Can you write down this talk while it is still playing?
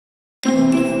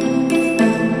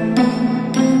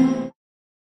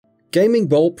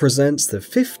GamingBolt presents the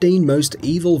 15 most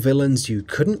evil villains you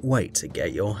couldn't wait to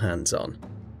get your hands on.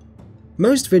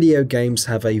 Most video games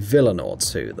have a villain or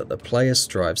two that the player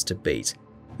strives to beat.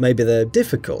 Maybe they're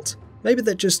difficult, maybe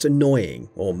they're just annoying,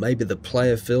 or maybe the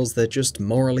player feels they're just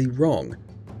morally wrong.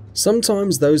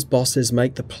 Sometimes those bosses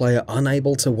make the player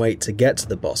unable to wait to get to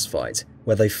the boss fight,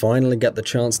 where they finally get the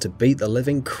chance to beat the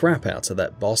living crap out of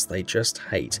that boss they just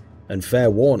hate. And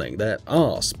fair warning, there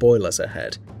are spoilers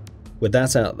ahead. With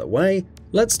that out of the way,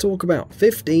 let's talk about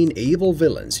 15 evil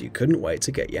villains you couldn't wait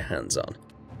to get your hands on.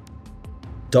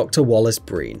 Dr. Wallace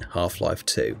Breen, Half-Life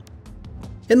 2.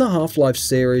 In the Half-Life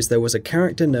series, there was a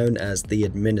character known as the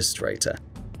Administrator.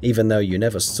 Even though you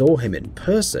never saw him in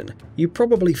person, you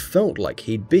probably felt like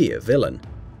he'd be a villain.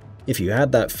 If you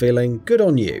had that feeling, good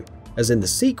on you, as in the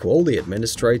sequel, the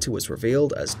Administrator was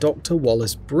revealed as Dr.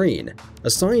 Wallace Breen, a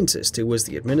scientist who was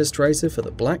the administrator for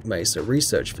the Black Mesa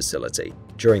research facility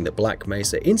during the Black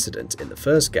Mesa incident in the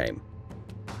first game.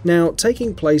 Now,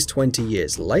 taking place 20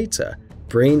 years later,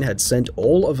 Breen had sent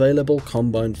all available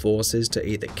Combine forces to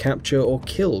either capture or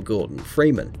kill Gordon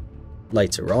Freeman.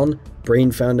 Later on,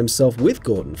 Breen found himself with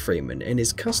Gordon Freeman in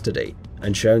his custody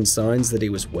and shown signs that he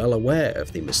was well aware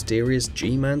of the mysterious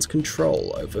G-Man's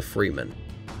control over Freeman.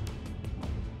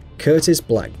 Curtis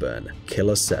Blackburn,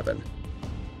 Killer 7.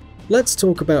 Let's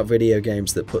talk about video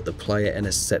games that put the player in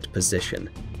a set position.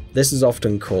 This is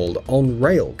often called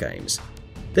on-rail games.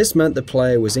 This meant the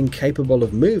player was incapable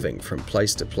of moving from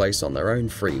place to place on their own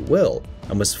free will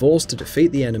and was forced to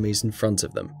defeat the enemies in front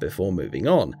of them before moving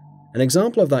on. An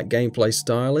example of that gameplay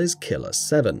style is Killer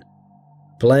 7.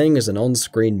 Playing as an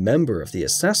on-screen member of the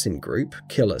assassin group,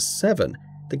 Killer 7,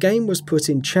 the game was put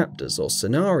in chapters or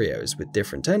scenarios with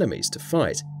different enemies to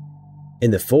fight. In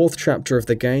the fourth chapter of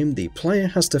the game, the player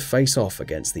has to face off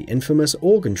against the infamous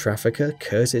organ trafficker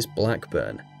Curtis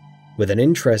Blackburn. With an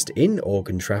interest in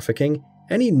organ trafficking,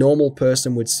 any normal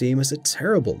person would see him as a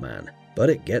terrible man, but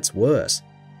it gets worse.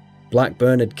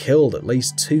 Blackburn had killed at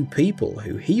least 2 people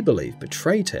who he believed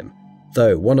betrayed him,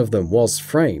 though one of them was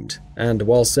framed, and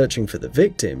while searching for the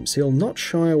victims, he'll not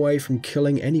shy away from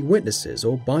killing any witnesses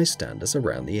or bystanders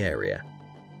around the area.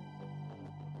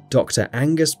 Dr.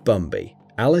 Angus Bumby,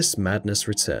 Alice Madness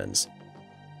Returns.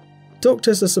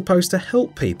 Doctors are supposed to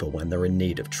help people when they're in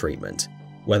need of treatment.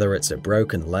 Whether it's a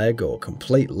broken leg or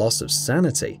complete loss of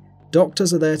sanity,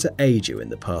 doctors are there to aid you in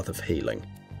the path of healing.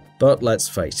 But let's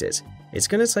face it, it's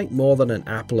going to take more than an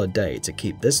apple a day to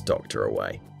keep this doctor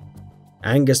away.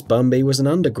 Angus Bumby was an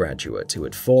undergraduate who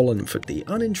had fallen for the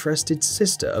uninterested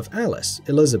sister of Alice,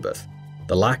 Elizabeth.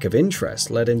 The lack of interest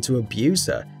led him to abuse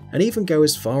her and even go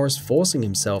as far as forcing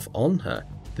himself on her,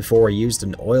 before he used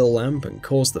an oil lamp and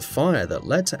caused the fire that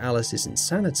led to Alice's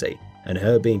insanity and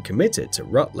her being committed to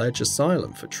Rutledge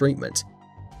Asylum for treatment.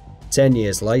 10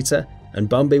 years later, and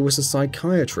Bumby was a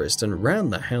psychiatrist and ran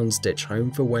the Houndsditch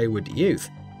Home for Wayward Youth,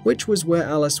 which was where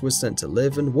Alice was sent to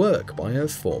live and work by her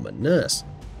former nurse.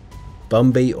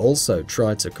 Bumby also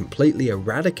tried to completely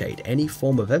eradicate any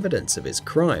form of evidence of his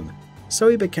crime, so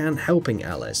he began helping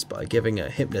Alice by giving her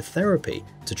hypnotherapy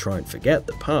to try and forget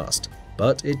the past,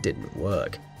 but it didn't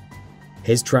work.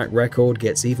 His track record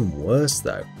gets even worse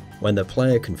though. When the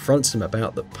player confronts him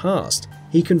about the past,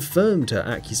 he confirmed her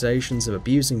accusations of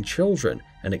abusing children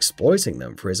and exploiting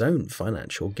them for his own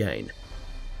financial gain.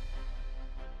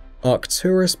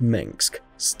 Arcturus Mengsk,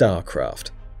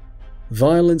 StarCraft.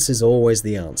 Violence is always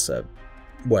the answer.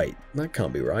 Wait, that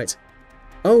can't be right.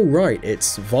 Oh right,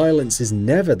 it's violence is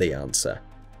never the answer.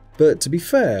 But to be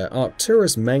fair,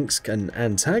 Arcturus Mengsk, an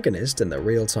antagonist in the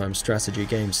real-time strategy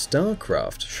game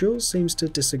StarCraft, sure seems to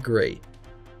disagree.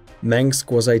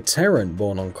 Mengsk was a Terran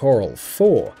born on Coral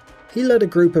 4. He led a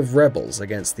group of rebels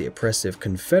against the oppressive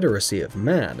Confederacy of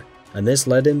Man, and this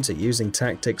led him to using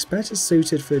tactics better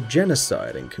suited for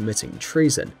genocide and committing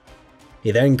treason. He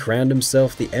then crowned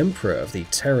himself the Emperor of the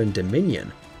Terran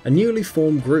Dominion, a newly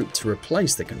formed group to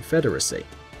replace the Confederacy.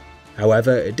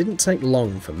 However, it didn't take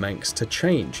long for Mengsk to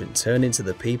change and turn into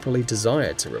the people he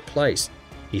desired to replace.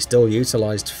 He still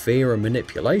utilized fear and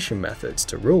manipulation methods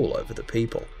to rule over the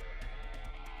people.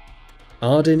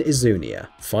 Ardyn Izunia,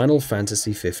 Final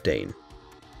Fantasy XV.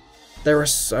 There are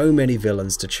so many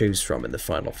villains to choose from in the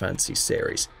Final Fantasy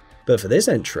series, but for this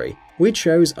entry, we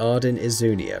chose Ardyn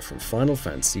Izunia from Final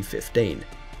Fantasy XV.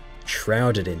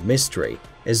 Shrouded in mystery,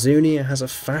 Izunia has a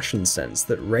fashion sense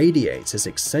that radiates his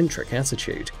eccentric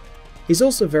attitude. He's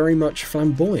also very much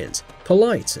flamboyant,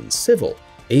 polite and civil,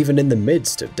 even in the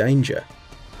midst of danger.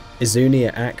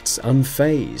 Izunia acts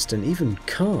unfazed and even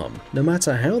calm, no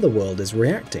matter how the world is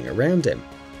reacting around him.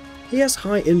 He has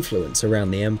high influence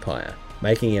around the Empire,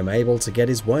 making him able to get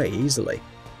his way easily.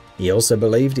 He also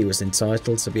believed he was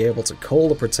entitled to be able to call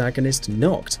the protagonist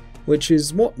Noct, which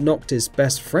is what Noctis'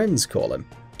 best friends call him,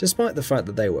 despite the fact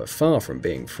that they were far from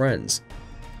being friends.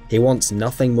 He wants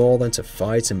nothing more than to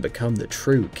fight and become the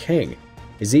true king.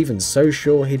 He's even so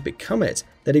sure he'd become it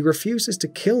that he refuses to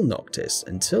kill Noctis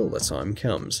until the time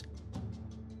comes.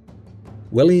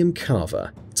 William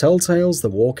Carver, Telltale's The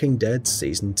Walking Dead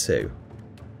Season 2.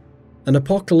 An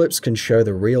apocalypse can show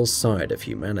the real side of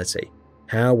humanity.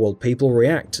 How will people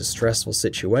react to stressful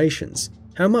situations?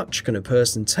 How much can a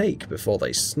person take before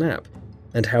they snap?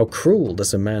 And how cruel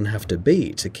does a man have to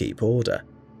be to keep order?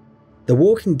 The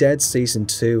Walking Dead Season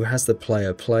 2 has the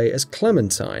player play as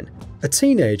Clementine, a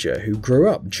teenager who grew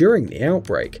up during the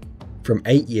outbreak. From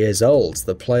 8 years old,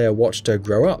 the player watched her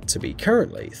grow up to be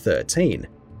currently 13.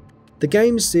 The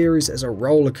game's series is a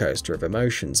roller coaster of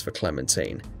emotions for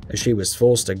Clementine, as she was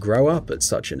forced to grow up at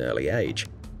such an early age.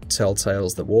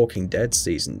 Telltale's The Walking Dead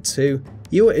Season 2,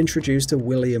 you are introduced to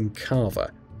William Carver,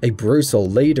 a brutal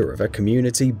leader of a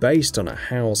community based on a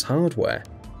house hardware.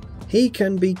 He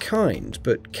can be kind,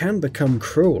 but can become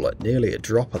cruel at nearly a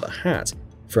drop of the hat,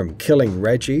 from killing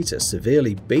Reggie to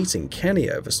severely beating Kenny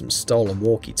over some stolen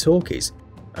walkie-talkies,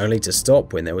 only to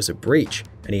stop when there was a breach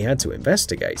and he had to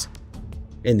investigate.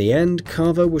 In the end,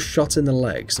 Carver was shot in the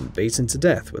legs and beaten to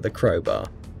death with a crowbar,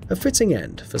 a fitting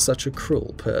end for such a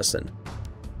cruel person.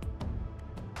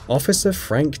 Officer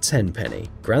Frank Tenpenny,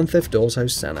 Grand Theft Auto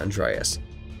San Andreas.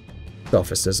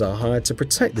 Officers are hired to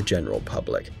protect the general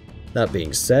public. That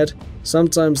being said,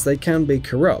 sometimes they can be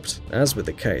corrupt, as with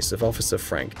the case of Officer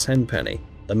Frank Tenpenny,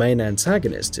 the main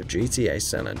antagonist of GTA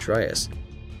San Andreas.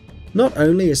 Not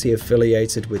only is he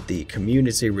affiliated with the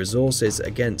Community Resources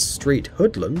Against Street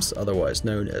Hoodlums, otherwise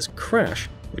known as CRASH,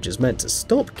 which is meant to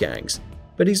stop gangs,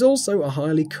 but he's also a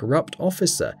highly corrupt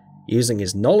officer. Using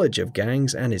his knowledge of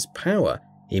gangs and his power,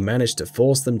 he managed to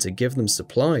force them to give them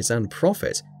supplies and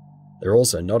profit. They're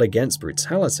also not against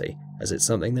brutality, as it's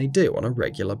something they do on a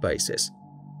regular basis.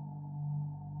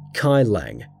 Kai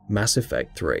Lang, Mass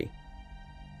Effect 3.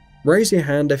 Raise your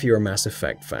hand if you're a Mass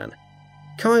Effect fan.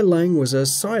 Kai Lang was a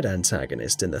side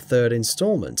antagonist in the third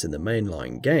installment in the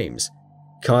mainline games.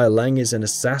 Kai Lang is an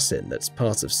assassin that's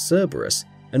part of Cerberus,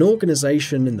 an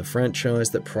organization in the franchise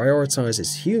that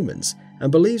prioritizes humans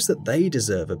and believes that they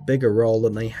deserve a bigger role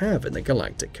than they have in the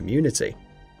galactic community.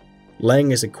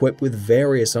 Lang is equipped with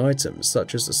various items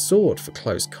such as a sword for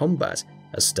close combat,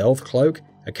 a stealth cloak,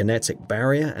 a kinetic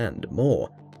barrier, and more.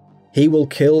 He will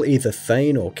kill either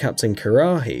Thane or Captain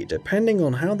Karahi depending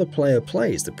on how the player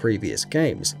plays the previous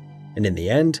games, and in the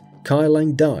end, Kai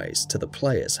Lang dies to the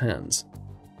player's hands.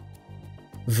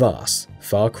 Vaas,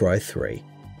 Far Cry 3.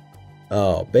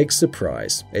 Oh, big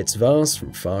surprise, it's Vaas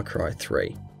from Far Cry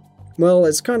 3. Well,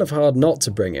 it's kind of hard not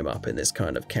to bring him up in this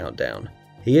kind of countdown.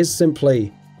 He is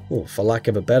simply, well, for lack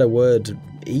of a better word,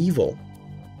 evil.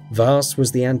 Vaas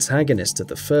was the antagonist of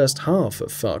the first half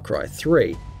of Far Cry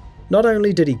 3. Not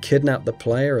only did he kidnap the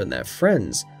player and their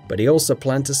friends, but he also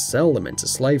planned to sell them into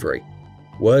slavery.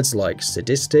 Words like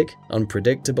sadistic,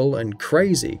 unpredictable, and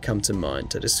crazy come to mind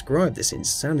to describe this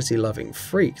insanity-loving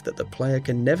freak that the player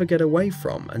can never get away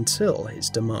from until his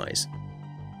demise.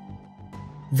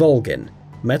 Volgin,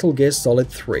 Metal Gear Solid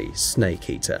 3 Snake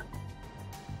Eater.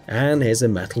 And here's a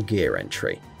Metal Gear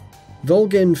entry.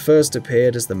 Volgin first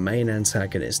appeared as the main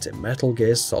antagonist in Metal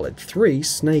Gear Solid 3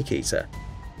 Snake Eater.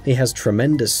 He has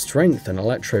tremendous strength and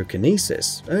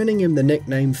electrokinesis, earning him the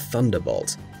nickname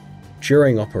Thunderbolt.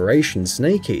 During Operation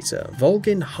Snake Eater,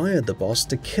 Volgin hired the boss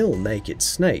to kill Naked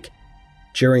Snake.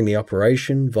 During the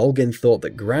operation, Volgin thought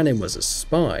that Granin was a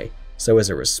spy, so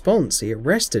as a response he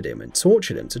arrested him and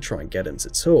tortured him to try and get him to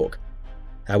talk.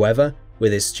 However,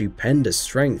 with his stupendous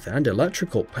strength and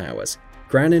electrical powers,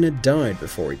 Granin had died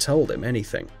before he told him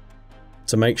anything.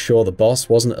 To make sure the boss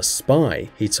wasn't a spy,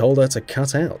 he told her to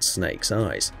cut out Snake's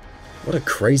eyes. What a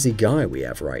crazy guy we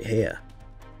have right here.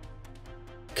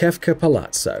 Kefka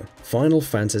Palazzo, Final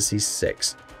Fantasy VI.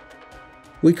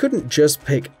 We couldn't just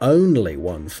pick only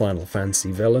one Final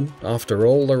Fantasy villain, after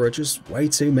all there are just way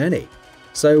too many.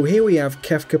 So here we have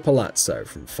Kefka Palazzo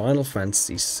from Final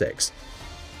Fantasy VI.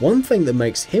 One thing that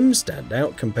makes him stand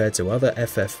out compared to other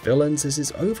FF villains is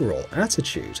his overall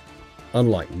attitude.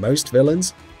 Unlike most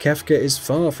villains, Kefka is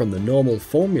far from the normal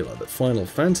formula that Final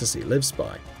Fantasy lives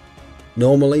by.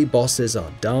 Normally, bosses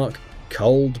are dark,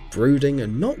 cold, brooding,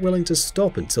 and not willing to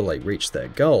stop until they reach their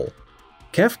goal.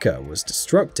 Kefka was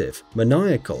destructive,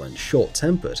 maniacal, and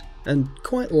short-tempered, and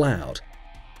quite loud.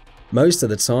 Most of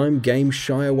the time, games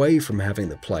shy away from having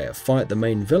the player fight the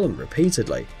main villain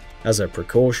repeatedly, as a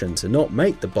precaution to not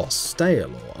make the boss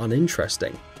stale or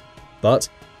uninteresting. But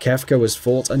Kefka was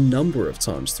fought a number of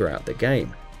times throughout the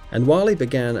game. and while he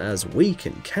began as weak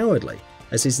and cowardly,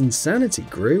 as his insanity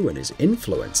grew and his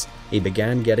influence, he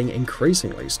began getting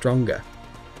increasingly stronger.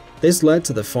 This led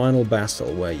to the final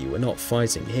battle, where you were not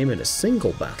fighting him in a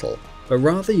single battle, but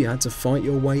rather you had to fight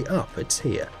your way up a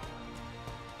tier.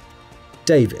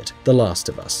 David, The Last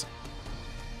of Us.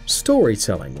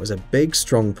 Storytelling was a big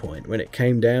strong point when it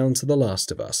came down to The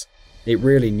Last of Us. It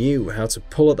really knew how to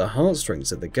pull at the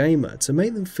heartstrings of the gamer to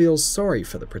make them feel sorry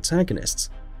for the protagonists.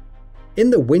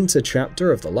 In the winter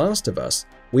chapter of The Last of Us,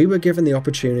 we were given the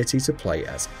opportunity to play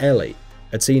as Ellie,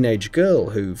 a teenage girl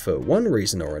who, for one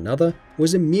reason or another,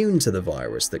 was immune to the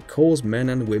virus that caused men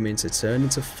and women to turn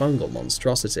into fungal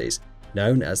monstrosities,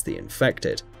 known as the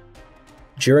Infected.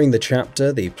 During the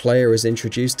chapter, the player is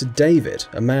introduced to David,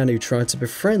 a man who tried to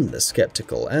befriend the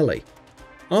skeptical Ellie.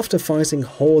 After fighting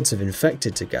hordes of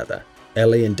infected together,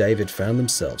 Ellie and David found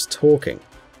themselves talking.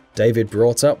 David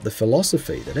brought up the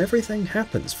philosophy that everything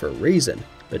happens for a reason,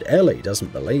 but Ellie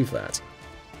doesn't believe that.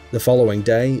 The following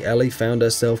day, Ellie found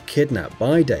herself kidnapped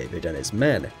by David and his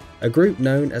men, a group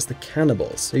known as the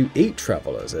Cannibals, who eat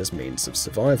travelers as means of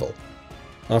survival.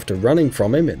 After running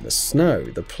from him in the snow,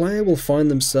 the player will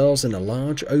find themselves in a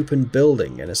large open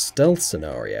building in a stealth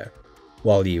scenario.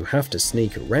 While you have to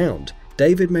sneak around,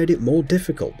 David made it more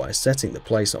difficult by setting the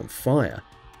place on fire,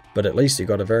 but at least you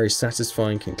got a very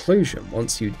satisfying conclusion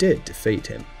once you did defeat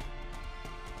him.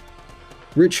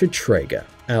 Richard Traeger,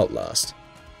 Outlast.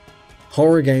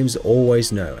 Horror games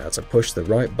always know how to push the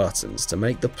right buttons to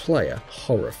make the player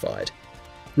horrified.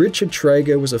 Richard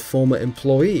Traeger was a former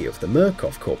employee of the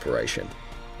Murkoff Corporation.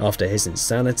 After his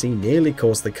insanity nearly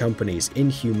caused the company's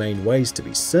inhumane ways to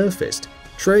be surfaced,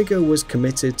 Traeger was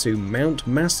committed to Mount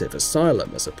Massive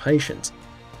Asylum as a patient.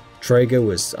 Traeger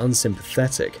was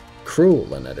unsympathetic,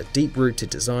 cruel, and had a deep-rooted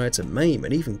desire to maim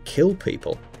and even kill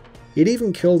people. He'd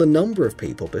even killed a number of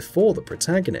people before the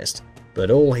protagonist,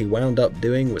 but all he wound up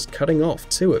doing was cutting off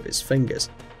 2 of his fingers.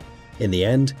 In the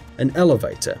end, an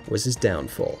elevator was his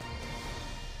downfall.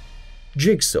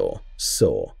 Jigsaw,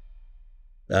 Saw.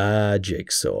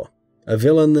 Jigsaw. A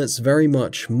villain that's very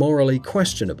much morally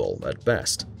questionable at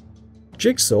best.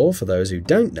 Jigsaw, for those who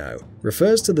don't know,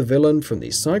 refers to the villain from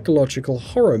the psychological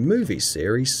horror movie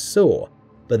series Saw,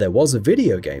 but there was a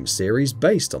video game series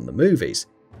based on the movies.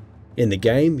 In the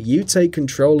game, you take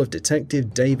control of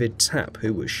Detective David Tapp,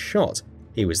 who was shot.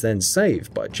 He was then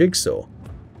saved by Jigsaw.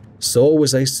 Saw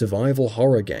was a survival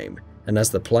horror game, and has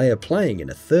the player playing in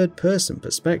a third-person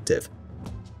perspective.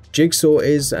 Jigsaw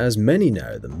is, as many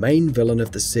know, the main villain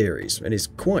of the series and is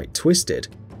quite twisted,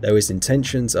 though his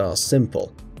intentions are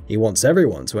simple. He wants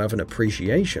everyone to have an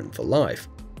appreciation for life.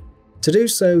 To do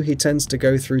so, he tends to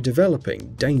go through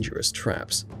developing dangerous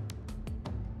traps.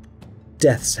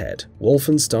 Death's Head,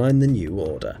 Wolfenstein: The New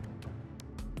Order.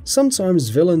 Sometimes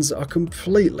villains are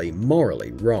completely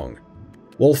morally wrong.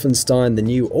 Wolfenstein: The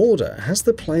New Order has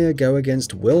the player go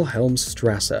against Wilhelm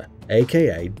Strasser,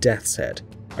 aka Death's Head,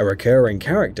 a recurring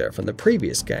character from the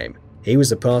previous game. He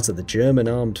was a part of the German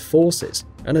armed forces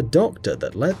and a doctor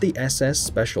that led the SS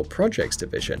Special Projects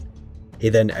Division. He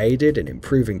then aided in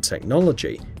improving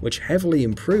technology, which heavily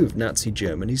improved Nazi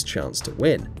Germany's chance to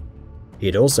win. He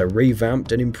had also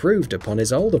revamped and improved upon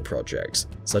his older projects,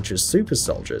 such as super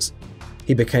soldiers.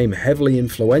 He became heavily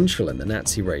influential in the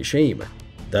Nazi regime,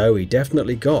 though he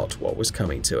definitely got what was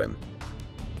coming to him.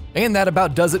 And that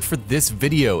about does it for this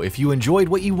video. If you enjoyed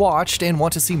what you watched and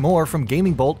want to see more from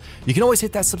GamingBolt, you can always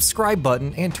hit that subscribe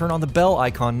button and turn on the bell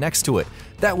icon next to it.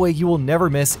 That way you will never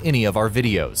miss any of our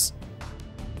videos.